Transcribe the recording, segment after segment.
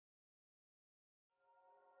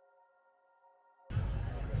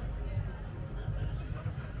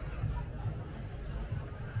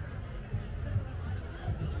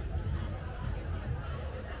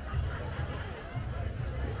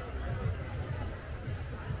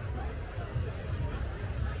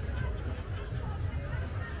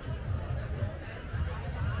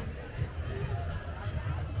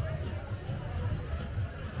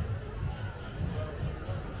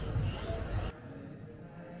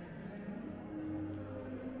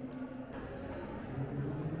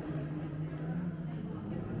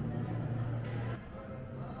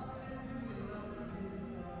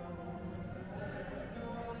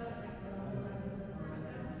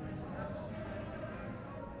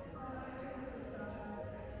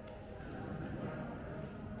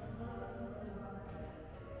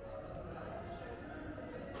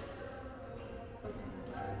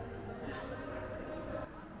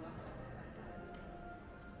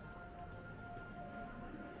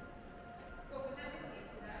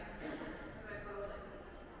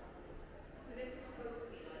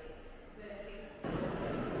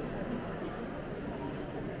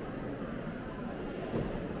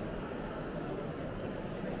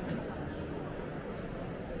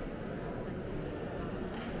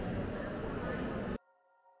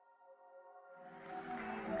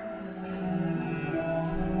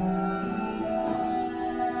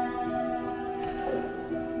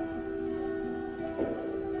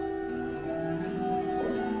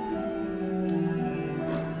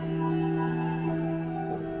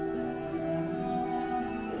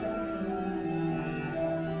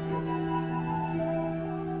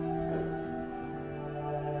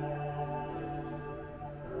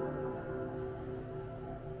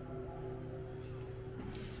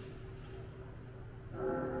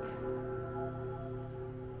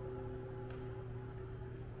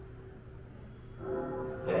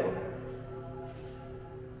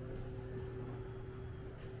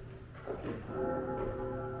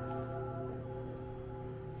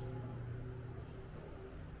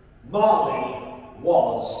Marley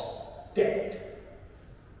was dead,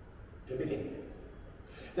 to begin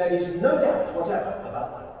with. There is no doubt whatever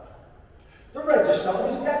about that. The register of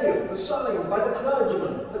his burial was signed by the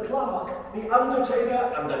clergyman, the clerk, the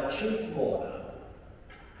undertaker, and the chief mourner.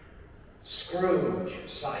 Scrooge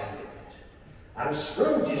signed it, and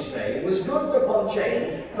Scrooge's name was looked upon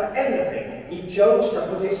change for anything he chose to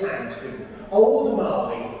put his hand to. Old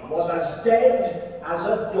Marley was as dead as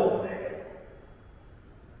a doornail.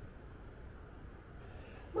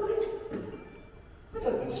 Mind, I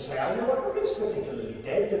don't mean to say I know what is particularly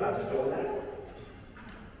dead about a doornail.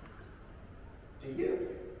 Do you?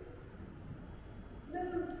 No.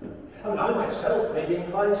 I mean, I myself may be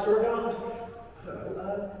inclined to regard, I don't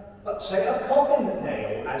know, say a coffin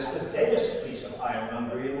nail as the deadest piece of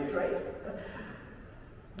ironmongery in the trade.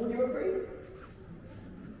 Would you agree?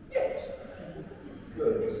 Yes.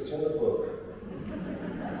 Good, because it's in the book.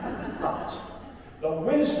 But the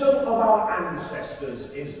wisdom of our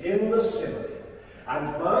ancestors is in the simile, and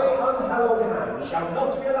my unhallowed hand shall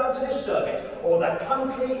not be allowed to disturb it, or the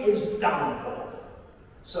country is done for.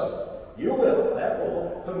 So, you will,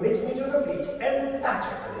 therefore, permit me to repeat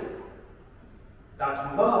emphatically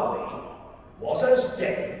that Marley was as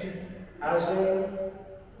dead as a...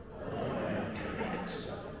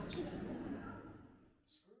 Excellent.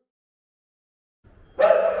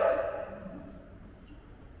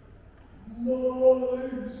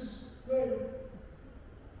 Marley's face.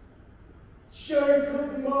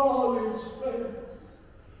 Jacob Marley's face,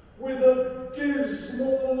 with a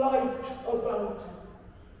dismal light about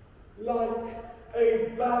it, like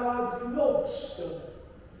a bad lobster.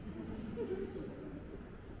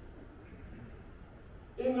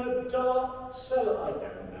 In a dark cellar, I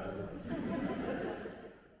don't know.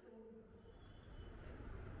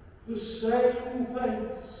 The same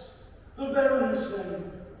face, the very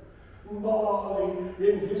same. Marley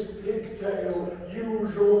in his pigtail,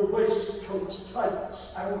 usual waistcoat,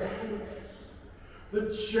 tights and boots. The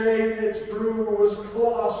chain it drew was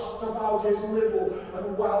clasped about his middle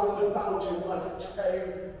and wound about him like a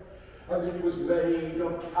tail, and it was made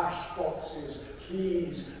of cash boxes,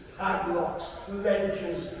 keys, padlocks,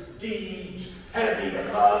 ledgers, deeds, heavy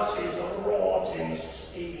purses wrought in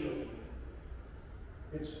steel.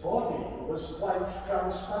 Its body was quite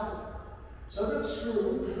transparent, so that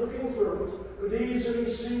Scrooge, looking through it, could easily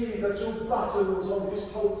see the two buttons on his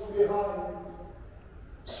coat behind.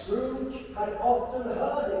 Scrooge had often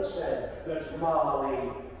heard it said that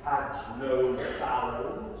Marley had no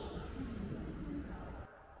bowels.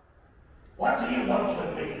 What do you want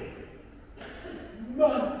with me?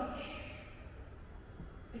 Much.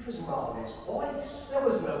 It was Marley's voice. There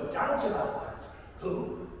was no doubt about that.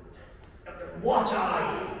 Who? What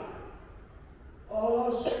are you?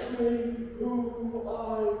 Ask me who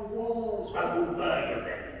I was. Well, who were you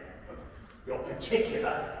then? You're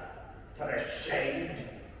particular, for a shade.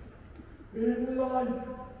 In life,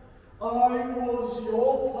 I was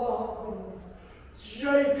your partner,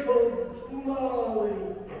 Jacob Marley.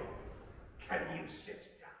 Can you sit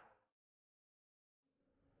down?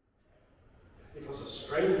 It was a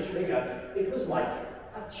strange figure. It was like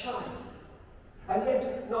a child. And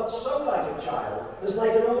yet not so like a child, as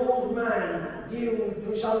like an old man viewed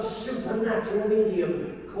through some supernatural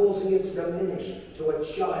medium, causing it to diminish to a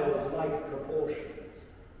childlike proportion.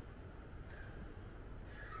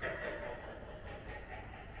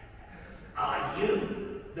 Are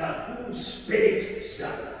you the who spirit,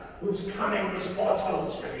 sir, whose coming is foretold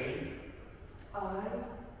to me? I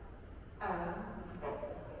am.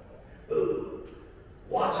 Who?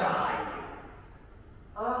 What are you?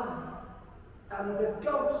 I am the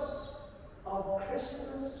ghost of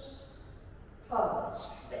Christmas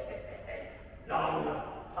past. Long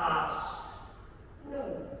past. No,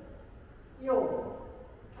 your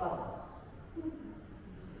past.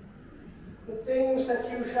 The things that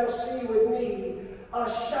you shall see with me are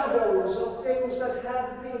shadows of things that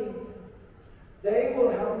have been. They will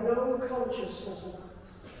have no consciousness of us.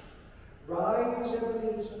 Rise,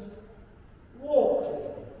 Ebenezer, walk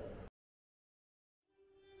with me.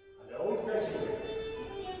 An old resident.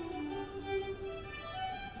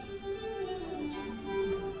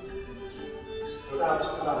 Stood out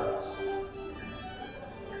of lights.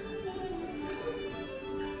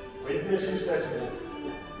 With Mrs. Desmond.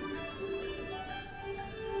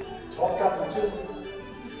 Top couple too.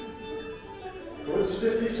 Good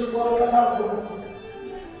stiff piece of wine cut out for them.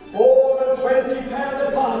 24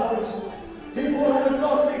 paired partners. People who would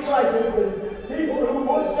not be trifled with. People who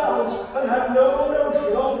would dance and had no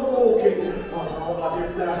notion of walking. Oh, but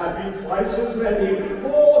if there had been twice as many,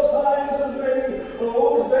 4 times as many,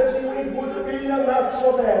 old Bessie Wig would have been a match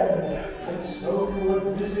for them. And so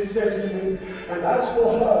would Miss Mrs. Desmond, and as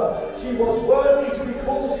for her, she was worthy to be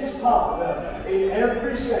called his partner in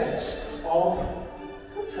every sense of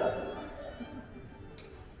the term.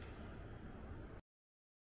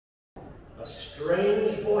 A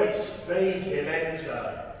strange voice bade him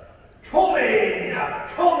enter. Come in, and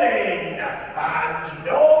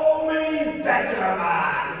know me better,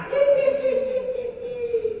 man.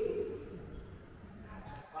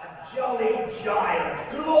 A jolly giant,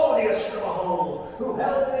 glorious to behold, who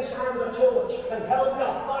held in his hand a torch and held it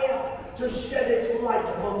up high up to shed its light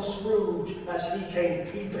upon Scrooge as he came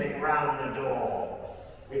peeping round the door.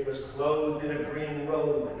 It was clothed in a green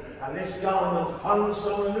robe, and this garment hung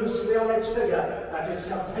so loosely on its figure that its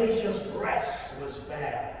capacious breast was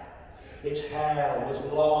bare. Its hair was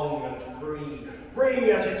long and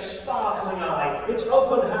free as its sparkling eye, its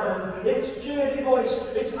open hand, its cheery voice,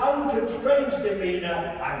 its unconstrained demeanour,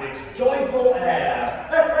 and its joyful air.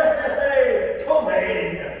 Hey, come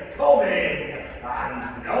in,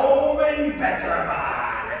 and know me better,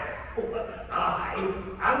 man. I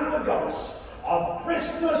am the ghost of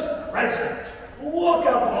Christmas present. Look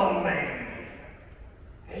upon me.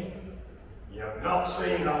 Hey, you've not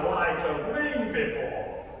seen the like of me before.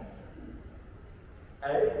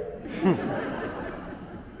 Eh?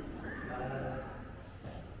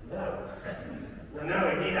 No,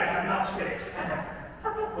 indeed, I have not, Spirit.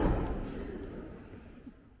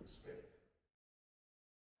 Spirit.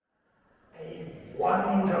 A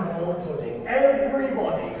wonderful pudding.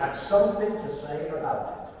 Everybody had something to say about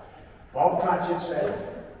it. Bob Cratchit said,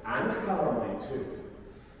 and calmly too,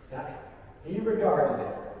 that he regarded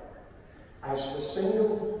it as the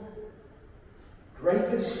single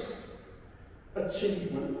greatest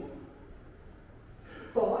achievement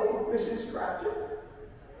by Mrs. Cratchit.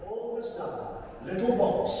 All was done. Little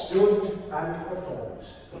Bob stood and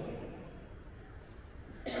proposed.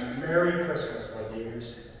 And Merry Christmas, my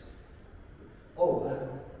dears. Oh,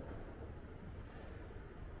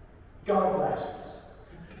 God bless us.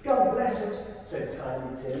 God bless us, said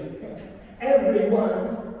Tiny Tim.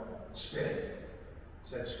 Everyone. Spirit,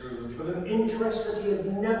 said Scrooge, with an interest that he had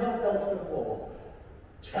never felt before.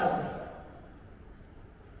 Tell me,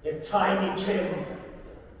 if Tiny Tim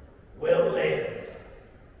will live.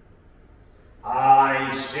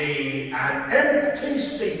 I see an empty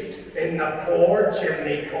seat in the poor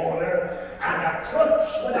chimney corner, and a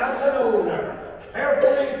crutch without an owner,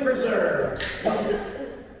 carefully preserved.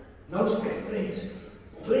 No, Spirit,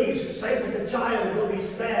 please, say that the child will be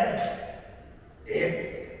spared.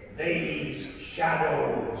 If these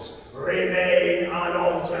shadows remain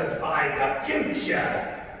unaltered by the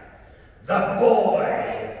future, the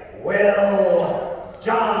boy will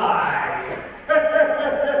die.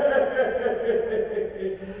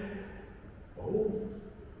 Oh,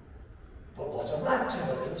 but what of that,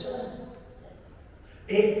 Teresa?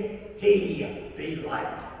 If he be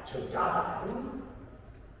like to die,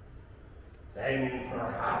 then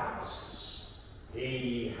perhaps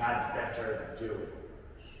he had better do it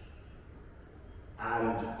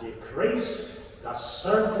and decrease the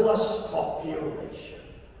surplus population.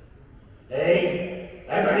 Eh,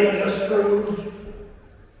 Ebenezer Scrooge?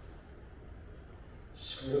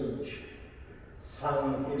 Scrooge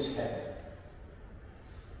hung his head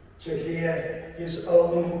to hear his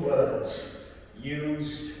own words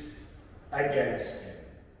used against him.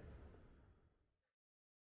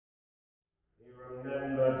 He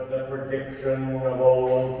remembered the prediction of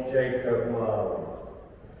old Jacob Marley,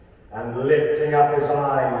 and lifting up his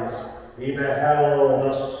eyes, he beheld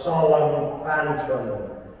a solemn phantom,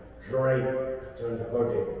 draped and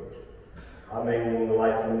hooded, coming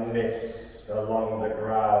like a mist along the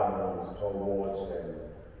ground towards him.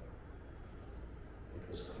 It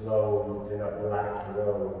was clothed in a black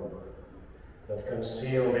robe that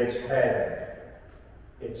concealed its head,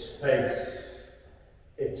 its face,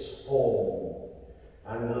 its form,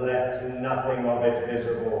 and left nothing of it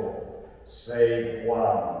visible, save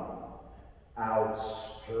one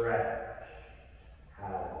outstretched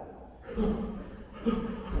hand.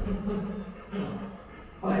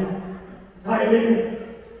 I mean,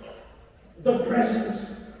 the presence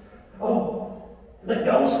of the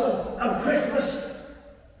ghost of Christmas.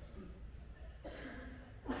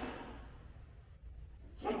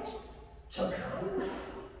 Yet to come.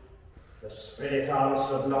 The spirit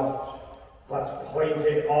answered not, but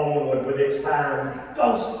pointed onward with its hand.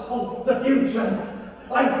 Ghost of the future,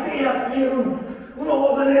 I fear you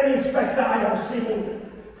more than any spectre I have seen.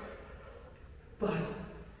 But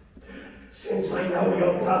since I know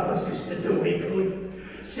your purpose is to do me good,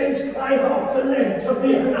 since I hope to live to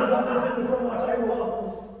be another man from what I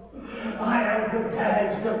was, I am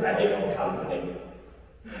prepared to bear your company.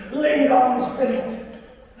 Lead on, spirit,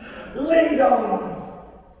 Lead on!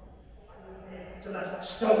 To that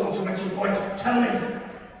stone to which you point, tell me,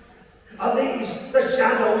 are these the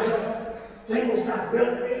shadows of things that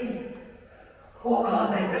will be? Or are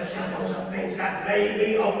they the shadows of things that may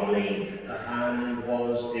be only? The hand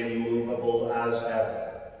was immovable as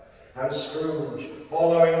ever, and Scrooge,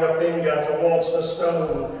 following the finger towards the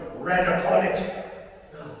stone, read upon it,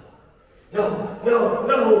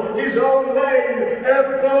 no, his own name,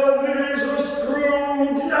 Ebenezer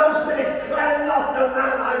Scrooge. No, Spirit, I am not the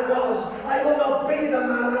man I was. I will not be the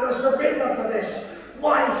man I must have been but for this.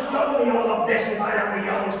 Why show me all of this if I am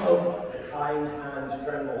beyond hope? The kind hand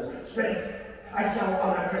trembled. Spirit, I shall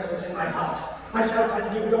honour Christmas in my heart. I shall try to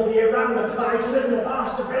keep it all the year round. I shall live in the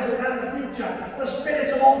past, the present, and the future. The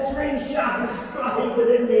spirit of all three shall strive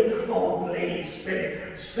within me. Oh, please,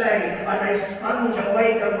 Spirit, say I may sponge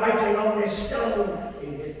away the writing on this stone.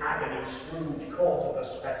 In his agony, Scrooge caught of the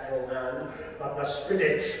spectral hand, but the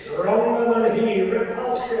spirit, stronger than he,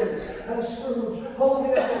 repulsed him. And Scrooge,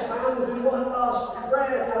 holding up his hand in one last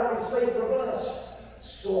prayer to have his fate reversed,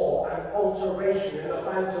 saw an alteration in the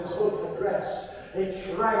phantom's hood and dress. It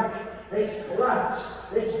shrank, it collapsed,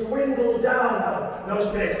 it dwindled down. No,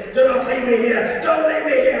 Spirit, do not leave me here! Don't leave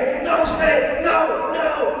me here! No, Spirit! No!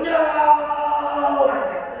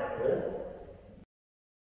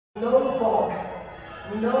 No fog,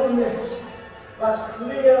 no mist, but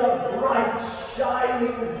clear, bright,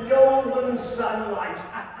 shining, golden sunlight.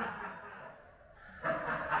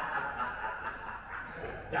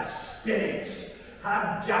 The spirits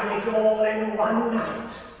have done it all in one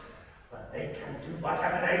night. But they can do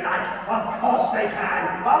whatever they like. Of course they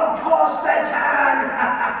can. Of course they can.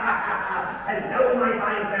 Hello, my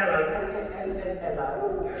fine fellow. Hello.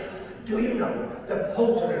 Do you know the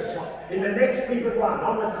poulterer's shop in the next people one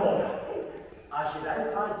on the corner? I should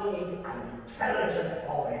hope I did. An intelligent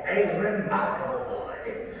boy, a remarkable boy.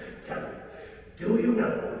 Tell me, do you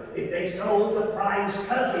know if they sold the prize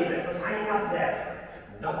turkey that was hanging up there?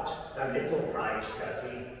 Not the little prize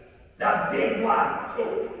turkey, the big one.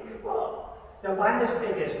 What? The one as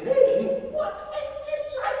big as me? What a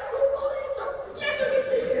delightful boy!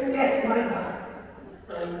 Yes, my love.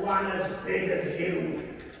 The one as big as you.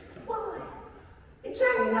 Why? It's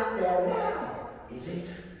hanging up there now. Is it?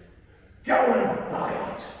 Go and buy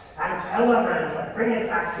it, and tell the man to bring it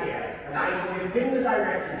back here, and I shall give him the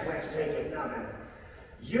directions where to take it. Now then,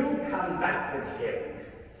 you come back with him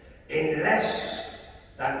in less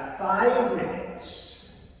than 5 minutes,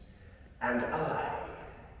 and I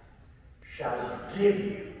shall give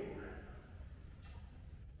you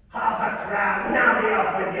 £5. Now be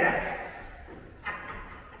off with you.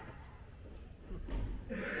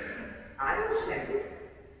 I'll send it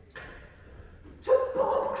to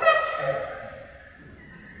Bob Cratchit.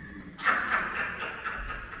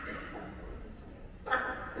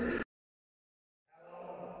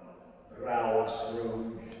 Growled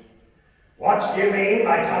Scrooge. What do you mean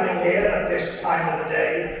by coming here at this time of the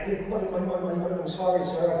day? I'm sorry,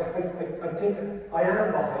 sir. I think I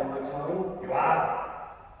am behind my time. You are?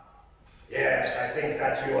 Yes, I think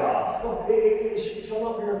that you are. Oh, it shall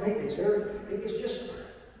not be repeated, sir. It's just,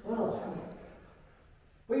 well,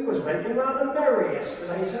 we was making rather merry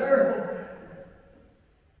yesterday, sir.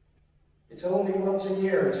 It's only once a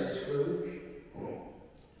year, Mr. Scrooge.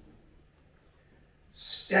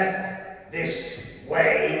 Step this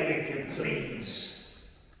way, if you please,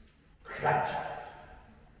 Cratchit.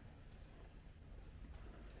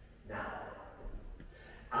 Now,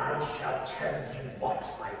 I shall tell you what,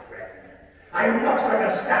 my friend. I'm not going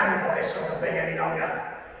to stand for this sort of thing any longer.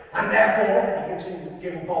 And therefore, he continued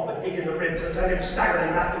giving Bob a dig in the ribs and sent him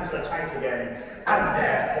staggering back into the tank again. And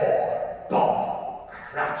therefore, Bob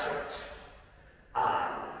Cratchit,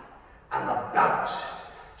 I am about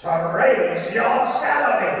to raise your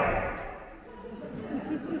salary.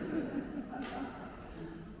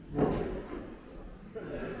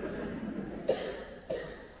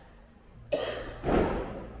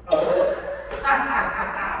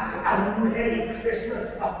 A Merry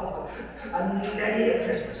Christmas, Bob. A merry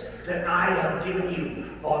Christmas that I have given you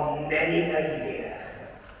for many a year.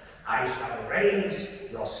 I shall raise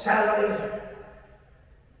your salary,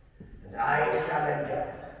 and I shall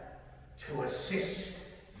endeavour to assist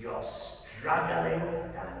your struggling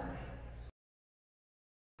family.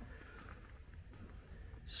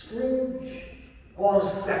 Scrooge was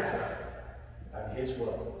better than his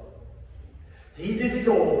world. He did it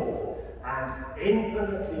all, and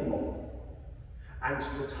infinitely more. And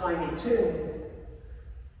to Tiny Tim,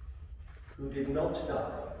 who did not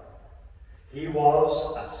die, he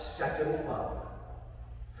was a second father.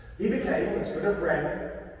 He became as good a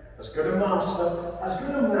friend as good a master, as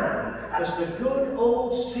good a man, as the good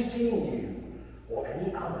old city knew, or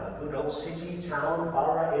any other good old city, town,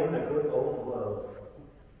 borough in the good old world.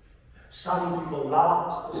 Some people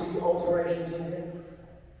laughed to see the alterations in him,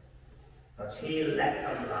 but he let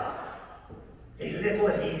them laugh. He little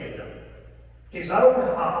heeded them. His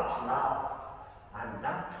own heart laughed, and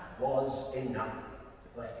that was enough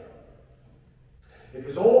for him. It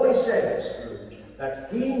was always said of Scrooge that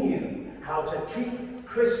he knew how to keep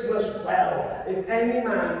Christmas well, if any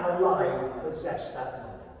man alive possessed that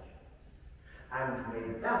knowledge. And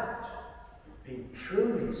may that be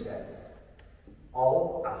truly said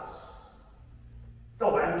of us.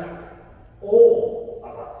 Oh, and all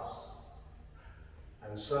of us.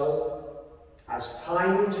 And so, as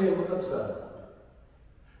Tiny Tim observed,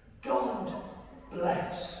 God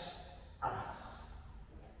bless